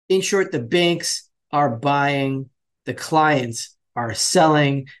In short, the banks are buying, the clients are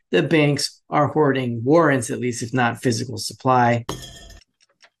selling, the banks are hoarding warrants, at least if not physical supply.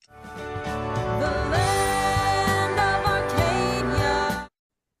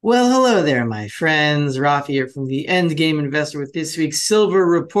 Well, hello there, my friends. Rafi here from the Endgame Investor with this week's Silver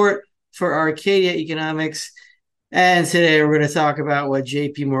Report for Arcadia Economics. And today we're going to talk about what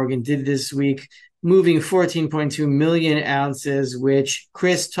JP Morgan did this week, moving 14.2 million ounces, which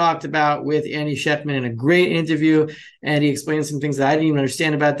Chris talked about with Andy Sheffman in a great interview. And he explained some things that I didn't even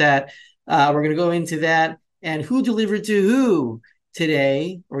understand about that. We're going to go into that and who delivered to who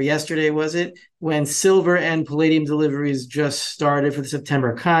today, or yesterday, was it, when silver and palladium deliveries just started for the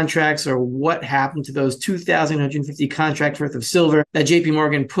September contracts, or what happened to those 2,150 contracts worth of silver that JP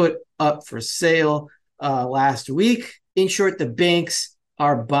Morgan put up for sale last week. In short, the banks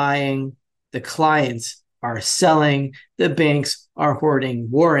are buying, the clients are selling, the banks are hoarding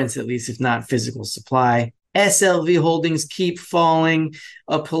warrants, at least if not physical supply. SLV holdings keep falling.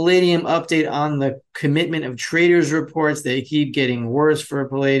 A palladium update on the commitment of traders reports. They keep getting worse for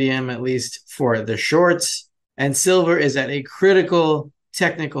palladium, at least for the shorts. And silver is at a critical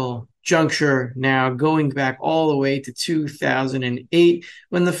technical juncture now, going back all the way to 2008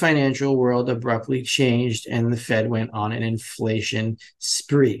 when the financial world abruptly changed and the Fed went on an inflation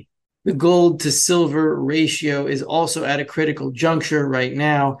spree. The gold to silver ratio is also at a critical juncture right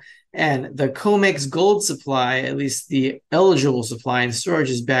now. And the COMEX gold supply, at least the eligible supply and storage,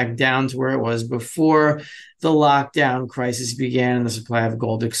 is back down to where it was before the lockdown crisis began and the supply of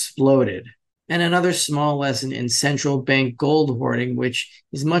gold exploded. And another small lesson in central bank gold hoarding, which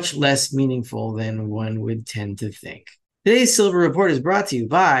is much less meaningful than one would tend to think. Today's Silver Report is brought to you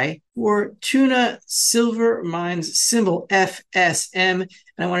by Fortuna Silver Mines, symbol FSM. And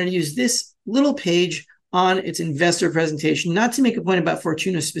I wanted to use this little page on its investor presentation, not to make a point about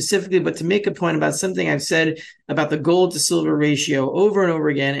Fortuna specifically, but to make a point about something I've said about the gold to silver ratio over and over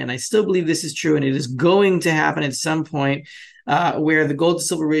again. And I still believe this is true, and it is going to happen at some point where the gold to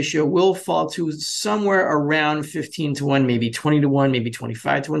silver ratio will fall to somewhere around 15 to 1, maybe 20 to 1, maybe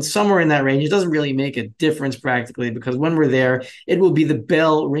 25 to 1, somewhere in that range. It doesn't really make a difference practically, because when we're there, it will be the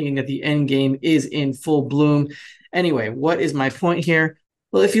bell ringing that the end game is in full bloom. Anyway, what is my point here?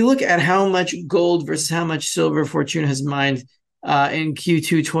 Well, if you look at how much gold versus how much silver Fortuna has mined in Q2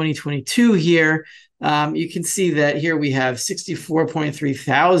 2022 here, you can see that here we have 64.3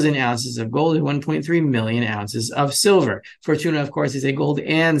 thousand ounces of gold and 1.3 million ounces of silver. Fortuna, of course, is a gold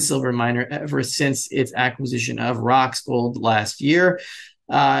and silver miner ever since its acquisition of Rox Gold last year.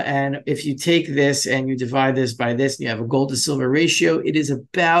 And if you take this and you divide this by this, and you have a gold to silver ratio, it is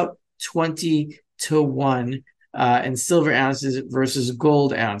about 20 to 1. And silver ounces versus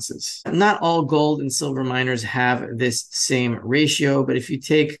gold ounces. Not all gold and silver miners have this same ratio, but if you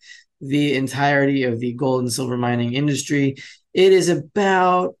take the entirety of the gold and silver mining industry, it is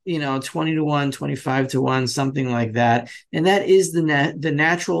about 20 to 1, 25 to 1, something like that. And that is the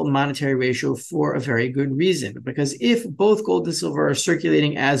natural monetary ratio for a very good reason, because if both gold and silver are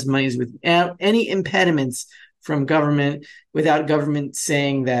circulating as monies without any impediments from government, without government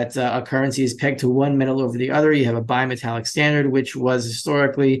saying that a currency is pegged to one metal over the other, you have a bimetallic standard, which was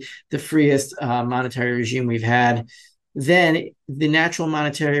historically the freest monetary regime we've had, then the natural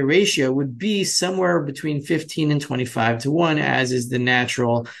monetary ratio would be somewhere between 15 and 25 to 1, as is the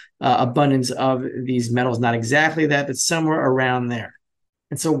natural abundance of these metals. Not exactly that, but somewhere around there.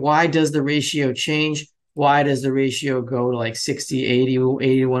 And so why does the ratio change? Why does the ratio go to like 60, 80,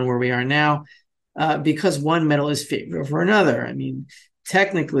 81 where we are now? Because one metal is favored over another. I mean,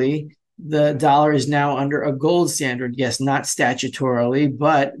 technically, the dollar is now under a gold standard. Yes, not statutorily,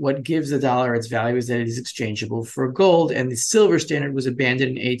 but what gives the dollar its value is that it is exchangeable for gold, and the silver standard was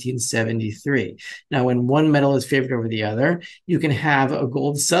abandoned in 1873. Now, when one metal is favored over the other, you can have a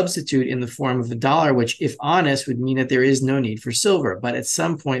gold substitute in the form of the dollar, which, if honest, would mean that there is no need for silver. But at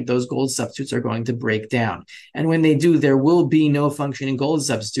some point, those gold substitutes are going to break down. And when they do, there will be no functioning gold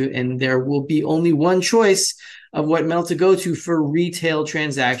substitute, and there will be only one choice of what metal to go to for retail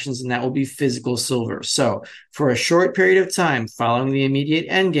transactions, and that will be physical silver. So for a short period of time following the immediate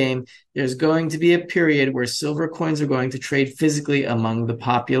end game, there's going to be a period where silver coins are going to trade physically among the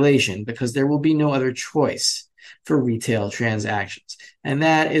population, because there will be no other choice for retail transactions. And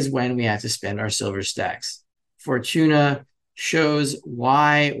that is when we have to spend our silver stacks. Fortuna shows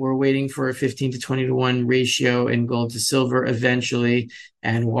why we're waiting for a 15 to 20 to 1 ratio in gold to silver eventually,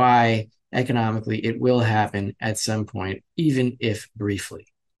 and why economically it will happen at some point, even if briefly.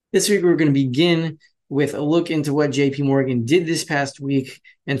 This week, we're going to begin with a look into what JP Morgan did this past week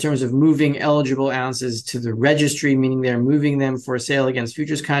in terms of moving eligible ounces to the registry, meaning they're moving them for sale against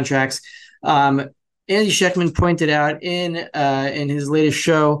futures contracts. Andy Schectman pointed out in his latest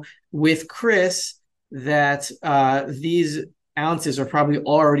show with Chris that these ounces are probably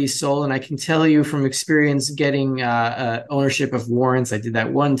already sold. And I can tell you from experience getting ownership of warrants. I did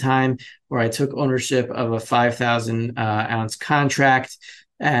that one time where I took ownership of a 5,000 ounce contract,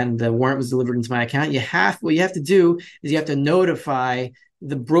 and the warrant was delivered into my account. What you have to do is you have to notify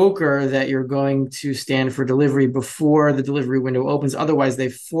the broker that you're going to stand for delivery before the delivery window opens. Otherwise, they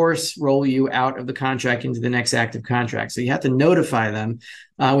force roll you out of the contract into the next active contract. So you have to notify them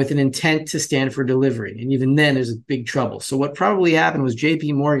with an intent to stand for delivery. And even then, there's a big trouble. So what probably happened was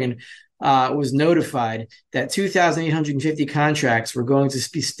JP Morgan was notified that 2,850 contracts were going to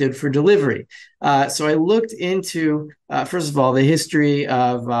be stood for delivery. So I looked into, first of all, the history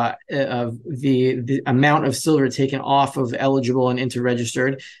of the amount of silver taken off of eligible and into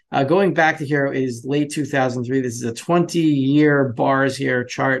registered. Going back to here is late 2003. This is a 20-year bars here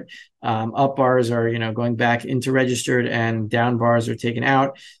chart. Up bars are, going back into registered, and down bars are taken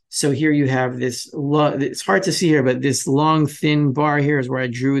out. So here you have this, it's hard to see here, but this long, thin bar here is where I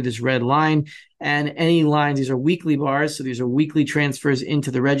drew this red line. And any lines, these are weekly bars. So these are weekly transfers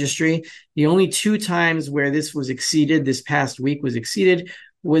into the registry. The only two times where this was exceeded, this past week was exceeded,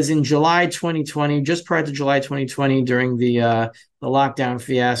 was in July 2020, just prior to July 2020 during the lockdown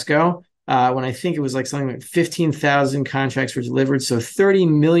fiasco. When I think it was like something like 15,000 contracts were delivered. So 30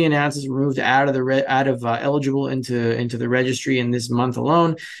 million ounces were moved out of eligible into the registry in this month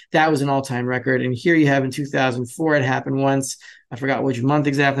alone. That was an all-time record. And here you have in 2004, it happened once. I forgot which month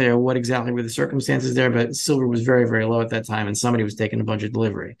exactly or what exactly were the circumstances there, but silver was very, very low at that time, and somebody was taking a bunch of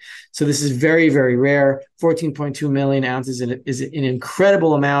delivery. So this is very, very rare. 14.2 million ounces is an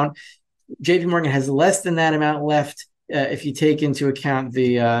incredible amount. JP Morgan has less than that amount left. If you take into account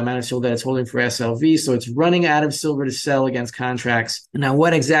the amount of silver that it's holding for SLV. So it's running out of silver to sell against contracts. Now,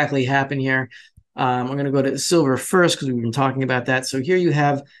 what exactly happened here? I'm going to go to silver first because we've been talking about that. So here you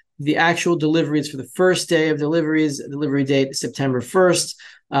have the actual deliveries for the first day of deliveries, delivery date, September 1st.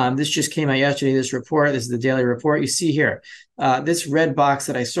 This just came out yesterday, this report. This is the daily report. You see here, this red box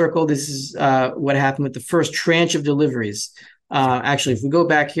that I circled, this is what happened with the first tranche of deliveries. Actually, if we go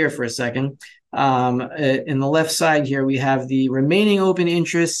back here for a second, in the left side here, we have the remaining open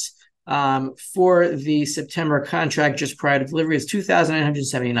interests for the September contract just prior to delivery is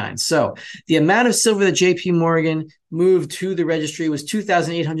 2,979. So the amount of silver that JP Morgan moved to the registry was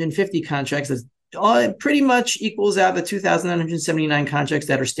 2,850 contracts. That's pretty much equals out the 2,979 contracts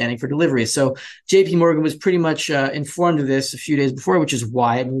that are standing for delivery. So JP Morgan was pretty much informed of this a few days before, which is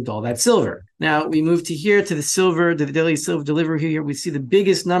why it moved all that silver. Now we move to here to the silver, to the daily silver delivery here. We see the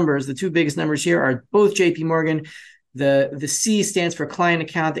biggest numbers, the two biggest numbers here are both JP Morgan. The C stands for client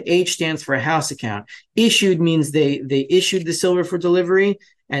account. The H stands for a house account. Issued means they issued the silver for delivery,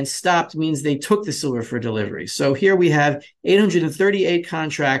 and stopped means they took the silver for delivery. So here we have 838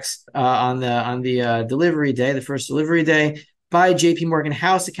 contracts on the delivery day, the first delivery day, by JP Morgan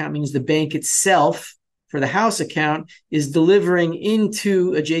house account. Means the bank itself for the house account is delivering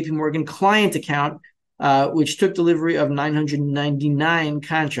into a JP Morgan client account, which took delivery of 999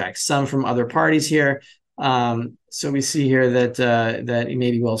 contracts, some from other parties here. So we see here that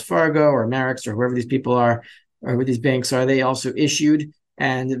maybe Wells Fargo or Marex or whoever these people are, or who these banks are, they also issued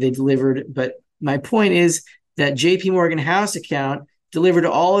and they delivered. But my point is that JP Morgan house account delivered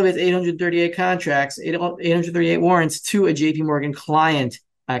all of its 838 contracts, 838 warrants to a JP Morgan client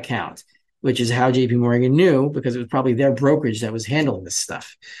account, which is how JP Morgan knew, because it was probably their brokerage that was handling this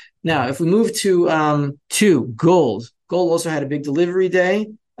stuff. Now, if we move to gold also had a big delivery day.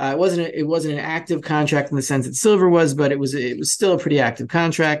 It wasn't an active contract in the sense that silver was, but it was still a pretty active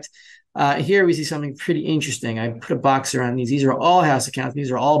contract. Here we see something pretty interesting. I put a box around these. These are all house accounts. These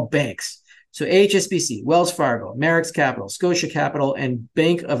are all banks. So HSBC, Wells Fargo, Marex Capital, Scotia Capital, and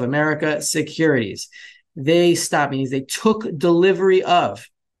Bank of America Securities. They stopped, means they took delivery of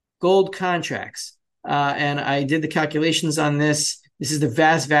gold contracts. And I did the calculations on this. This is the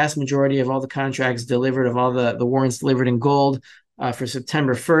vast, vast majority of all the contracts delivered, of all the warrants delivered in gold for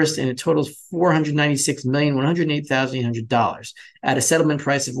September 1st, and it totals $496,108,800 at a settlement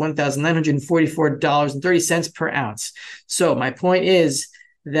price of $1,944.30 per ounce. So my point is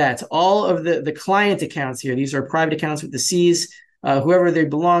that all of the client accounts here, these are private accounts with the C's, whoever they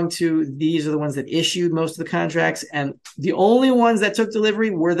belong to, these are the ones that issued most of the contracts. And the only ones that took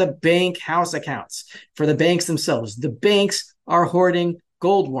delivery were the bank house accounts for the banks themselves. The banks are hoarding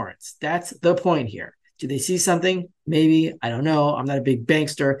gold warrants. That's the point here. Do they see something? Maybe. I don't know. I'm not a big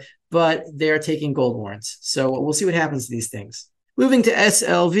bankster, but they're taking gold warrants. So we'll see what happens to these things. Moving to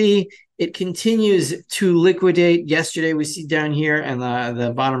SLV, it continues to liquidate. Yesterday, we see down here in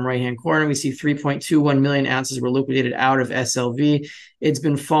the bottom right-hand corner, we see 3.21 million ounces were liquidated out of SLV. It's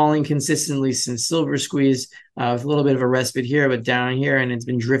been falling consistently since silver squeeze, with a little bit of a respite here, but down here, and it's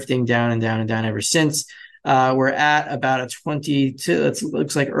been drifting down and down and down ever since. We're at about a 22, it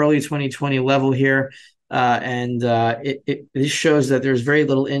looks like early 2020 level here. This shows that there's very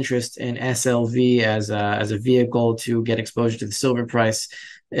little interest in SLV as a vehicle to get exposure to the silver price.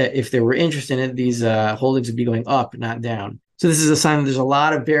 If there were interest in it, these holdings would be going up, not down. So this is a sign that there's a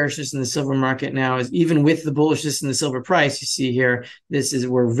lot of bearishness in the silver market now. Is even with the bullishness in the silver price, you see here,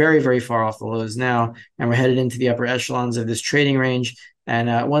 we're very, very far off the lows now, and we're headed into the upper echelons of this trading range.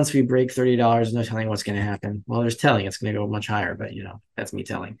 And once we break $30, no telling what's going to happen. Well, there's telling it's going to go much higher, but that's me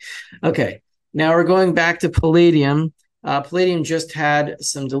telling. Okay. Now we're going back to palladium. Palladium just had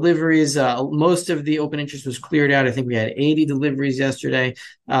some deliveries. Most of the open interest was cleared out. I think we had 80 deliveries yesterday.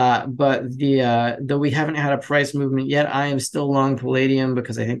 But though we haven't had a price movement yet, I am still long palladium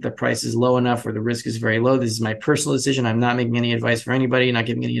because I think the price is low enough where the risk is very low. This is my personal decision. I'm not making any advice for anybody, not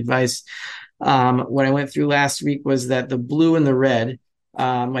giving any advice. What I went through last week was that the blue and the red,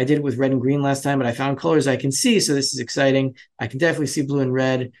 I did it with red and green last time, but I found colors I can see, so this is exciting. I can definitely see blue and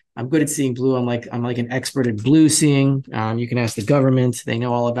red. I'm good at seeing blue. I'm like an expert at blue seeing. You can ask the government; they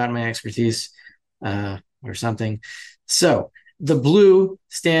know all about my expertise, or something. So the blue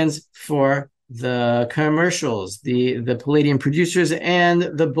stands for the commercials, the palladium producers, and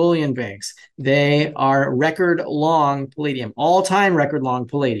the bullion banks. They are record long palladium, all-time record long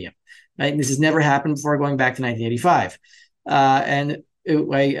palladium. Right? And this has never happened before, going back to 1985.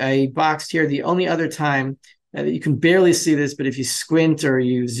 I boxed here the only other time you can barely see this, but if you squint or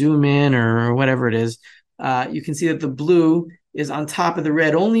you zoom in or whatever it is, you can see that the blue is on top of the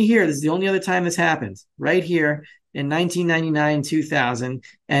red only here. This is the only other time this happened, right here in 1999, 2000.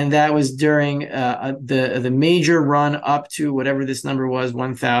 And that was during the major run up to whatever this number was,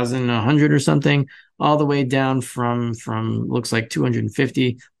 1,100 or something, all the way down from looks like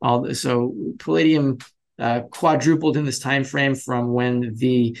 250. So palladium quadrupled in this time frame from when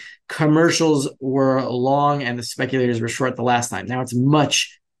the commercials were long and the speculators were short the last time. Now it's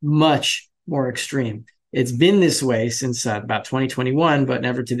much, much more extreme. It's been this way since about 2021, but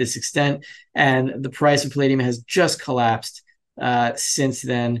never to this extent. And the price of palladium has just collapsed since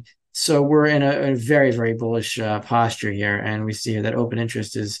then. So we're in a very, very bullish posture here. And we see here that open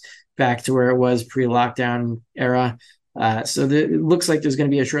interest is back to where it was pre-lockdown era. So it looks like there's going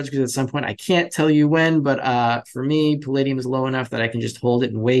to be a short squeeze at some point. I can't tell you when, but for me, palladium is low enough that I can just hold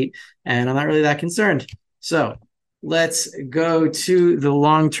it and wait, and I'm not really that concerned. So let's go to the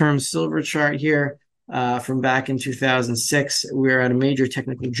long-term silver chart here from back in 2006. We're at a major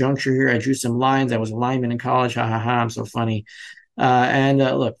technical juncture here. I drew some lines. I was a lineman in college. Ha, ha, ha. I'm so funny.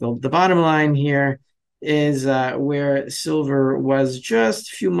 Look, the bottom line here is where silver was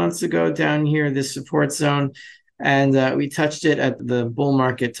just a few months ago down here, this support zone. And we touched it at the bull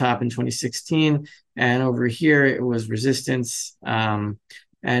market top in 2016. And over here, it was resistance. And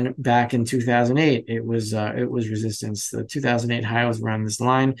back in 2008, it was resistance. The 2008 high was around this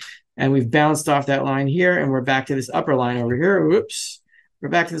line. And we've bounced off that line here. And we're back to this upper line over here. Whoops. We're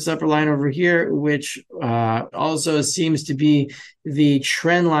back to this upper line over here, which also seems to be the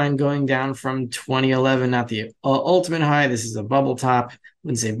trend line going down from 2011, not the ultimate high. This is a bubble top. I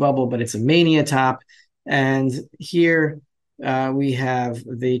wouldn't say bubble, but it's a mania top. And here we have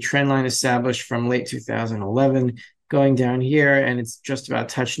the trend line established from late 2011 going down here, and it's just about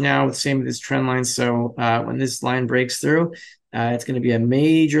touched now. Same with this trend line. So when this line breaks through, it's going to be a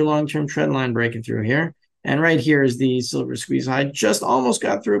major long-term trend line breaking through here. And right here is the silver squeeze high. Just almost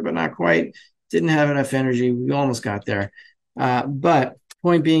got through, but not quite. Didn't have enough energy. We almost got there. But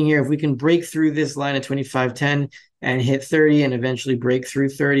point being here, if we can break through this line at 25.10 and hit 30 and eventually break through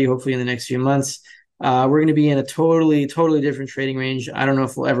 30, hopefully in the next few months, we're going to be in a totally different trading range. I don't know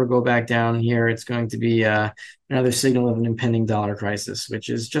if we'll ever go back down here. It's going to be another signal of an impending dollar crisis, which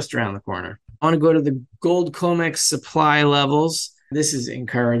is just around the corner. I want to go to the gold COMEX supply levels. This is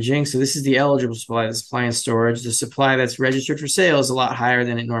encouraging. So this is the eligible supply, the supply and storage. The supply that's registered for sale is a lot higher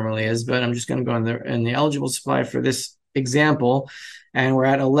than it normally is, but I'm just going to go in the eligible supply for this example. And we're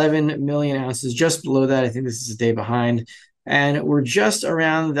at 11 million ounces, just below that. I think this is a day behind. And we're just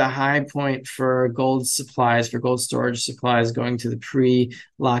around the high point for gold supplies, for gold storage supplies going to the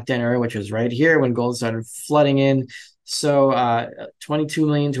pre-lockdown era, which was right here when gold started flooding in. So 22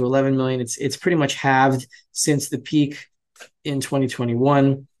 million to 11 million, it's pretty much halved since the peak in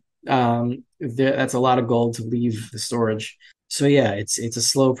 2021. that's a lot of gold to leave the storage. So yeah, it's a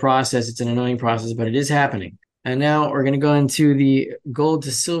slow process. It's an annoying process, but it is happening. And now we're going to go into the gold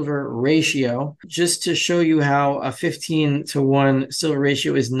to silver ratio, just to show you how a 15 to 1 silver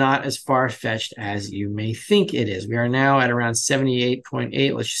ratio is not as far-fetched as you may think it is. We are now at around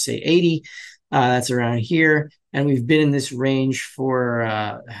 78.8, let's just say 80. That's around here. And we've been in this range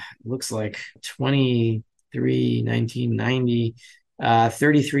for, looks like 1990,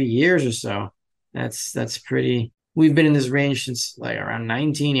 33 years or so. That's pretty. We've been in this range since like around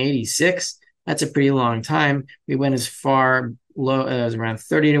 1986. That's a pretty long time. We went as far low as around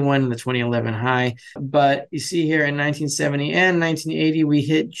 30 to 1 in the 2011 high. But you see here in 1970 and 1980, we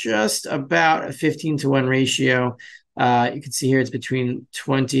hit just about a 15 to 1 ratio. You can see here it's between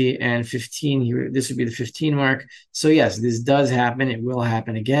 20 and 15 here. This would be the 15 mark. So yes, this does happen. It will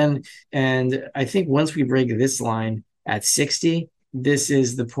happen again. And I think once we break this line at 60, this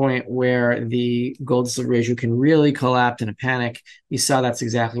is the point where the gold to silver ratio can really collapse in a panic. You saw that's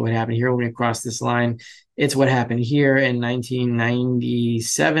exactly what happened here when we crossed this line. It's what happened here in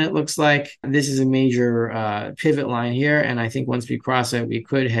 1997, it looks like. This is a major pivot line here, and I think once we cross it, we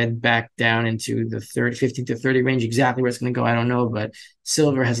could head back down into the 15 to 30 range. Exactly where it's going to go, I don't know, but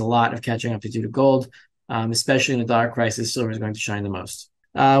silver has a lot of catching up to do to gold, especially in a dollar crisis. Silver is going to shine the most.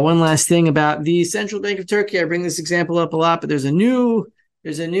 One last thing about the Central Bank of Turkey. I bring this example up a lot, but there's a new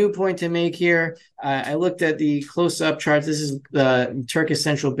point to make here. I looked at the close-up charts. This is the Turkish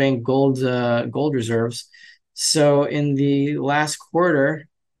Central Bank gold reserves. So in the last quarter,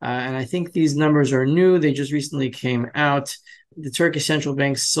 and I think these numbers are new. They just recently came out. The Turkish central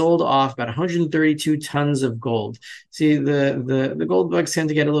bank sold off about 132 tons of gold. See, the gold bugs tend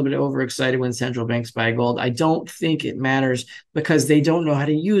to get a little bit overexcited when central banks buy gold. I don't think it matters because they don't know how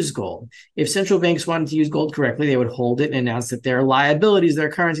to use gold. If central banks wanted to use gold correctly, they would hold it and announce that their liabilities,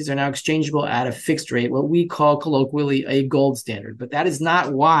 their currencies are now exchangeable at a fixed rate, what we call colloquially a gold standard. But that is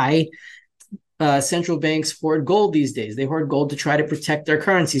not why central banks hoard gold these days. They hoard gold to try to protect their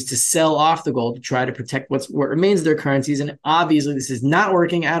currencies, to sell off the gold, to try to protect what remains of their currencies. And obviously, this is not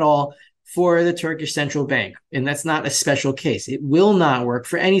working at all for the Turkish central bank. And that's not a special case. It will not work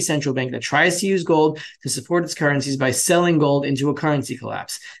for any central bank that tries to use gold to support its currencies by selling gold into a currency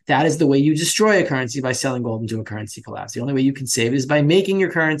collapse. That is the way you destroy a currency, by selling gold into a currency collapse. The only way you can save is by making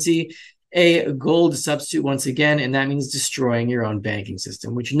your currency a gold substitute once again, and that means destroying your own banking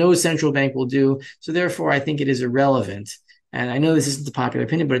system, which no central bank will do. So therefore, I think it is irrelevant. And I know this isn't the popular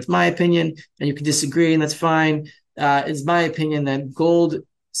opinion, but it's my opinion, and you can disagree, and that's fine. It's my opinion that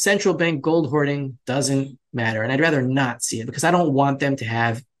central bank gold hoarding doesn't matter, and I'd rather not see it because I don't want them to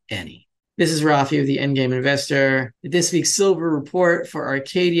have any. This is Rafi of the Endgame Investor. This week's silver report for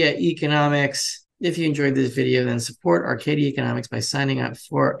Arcadia Economics. If you enjoyed this video, then support Arcadia Economics by signing up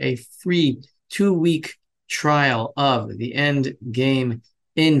for a free 2-week trial of the End Game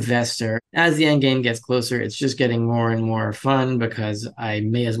Investor. As the end game gets closer, it's just getting more and more fun because I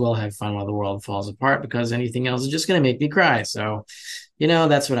may as well have fun while the world falls apart, because anything else is just going to make me cry. So,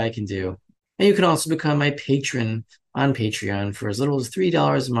 that's what I can do. And you can also become my patron on Patreon for as little as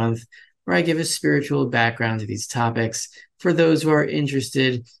 $3 a month, where I give a spiritual background to these topics for those who are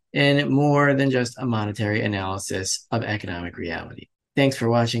interested in more than just a monetary analysis of economic reality. Thanks for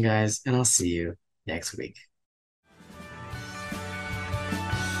watching, guys, and I'll see you next week.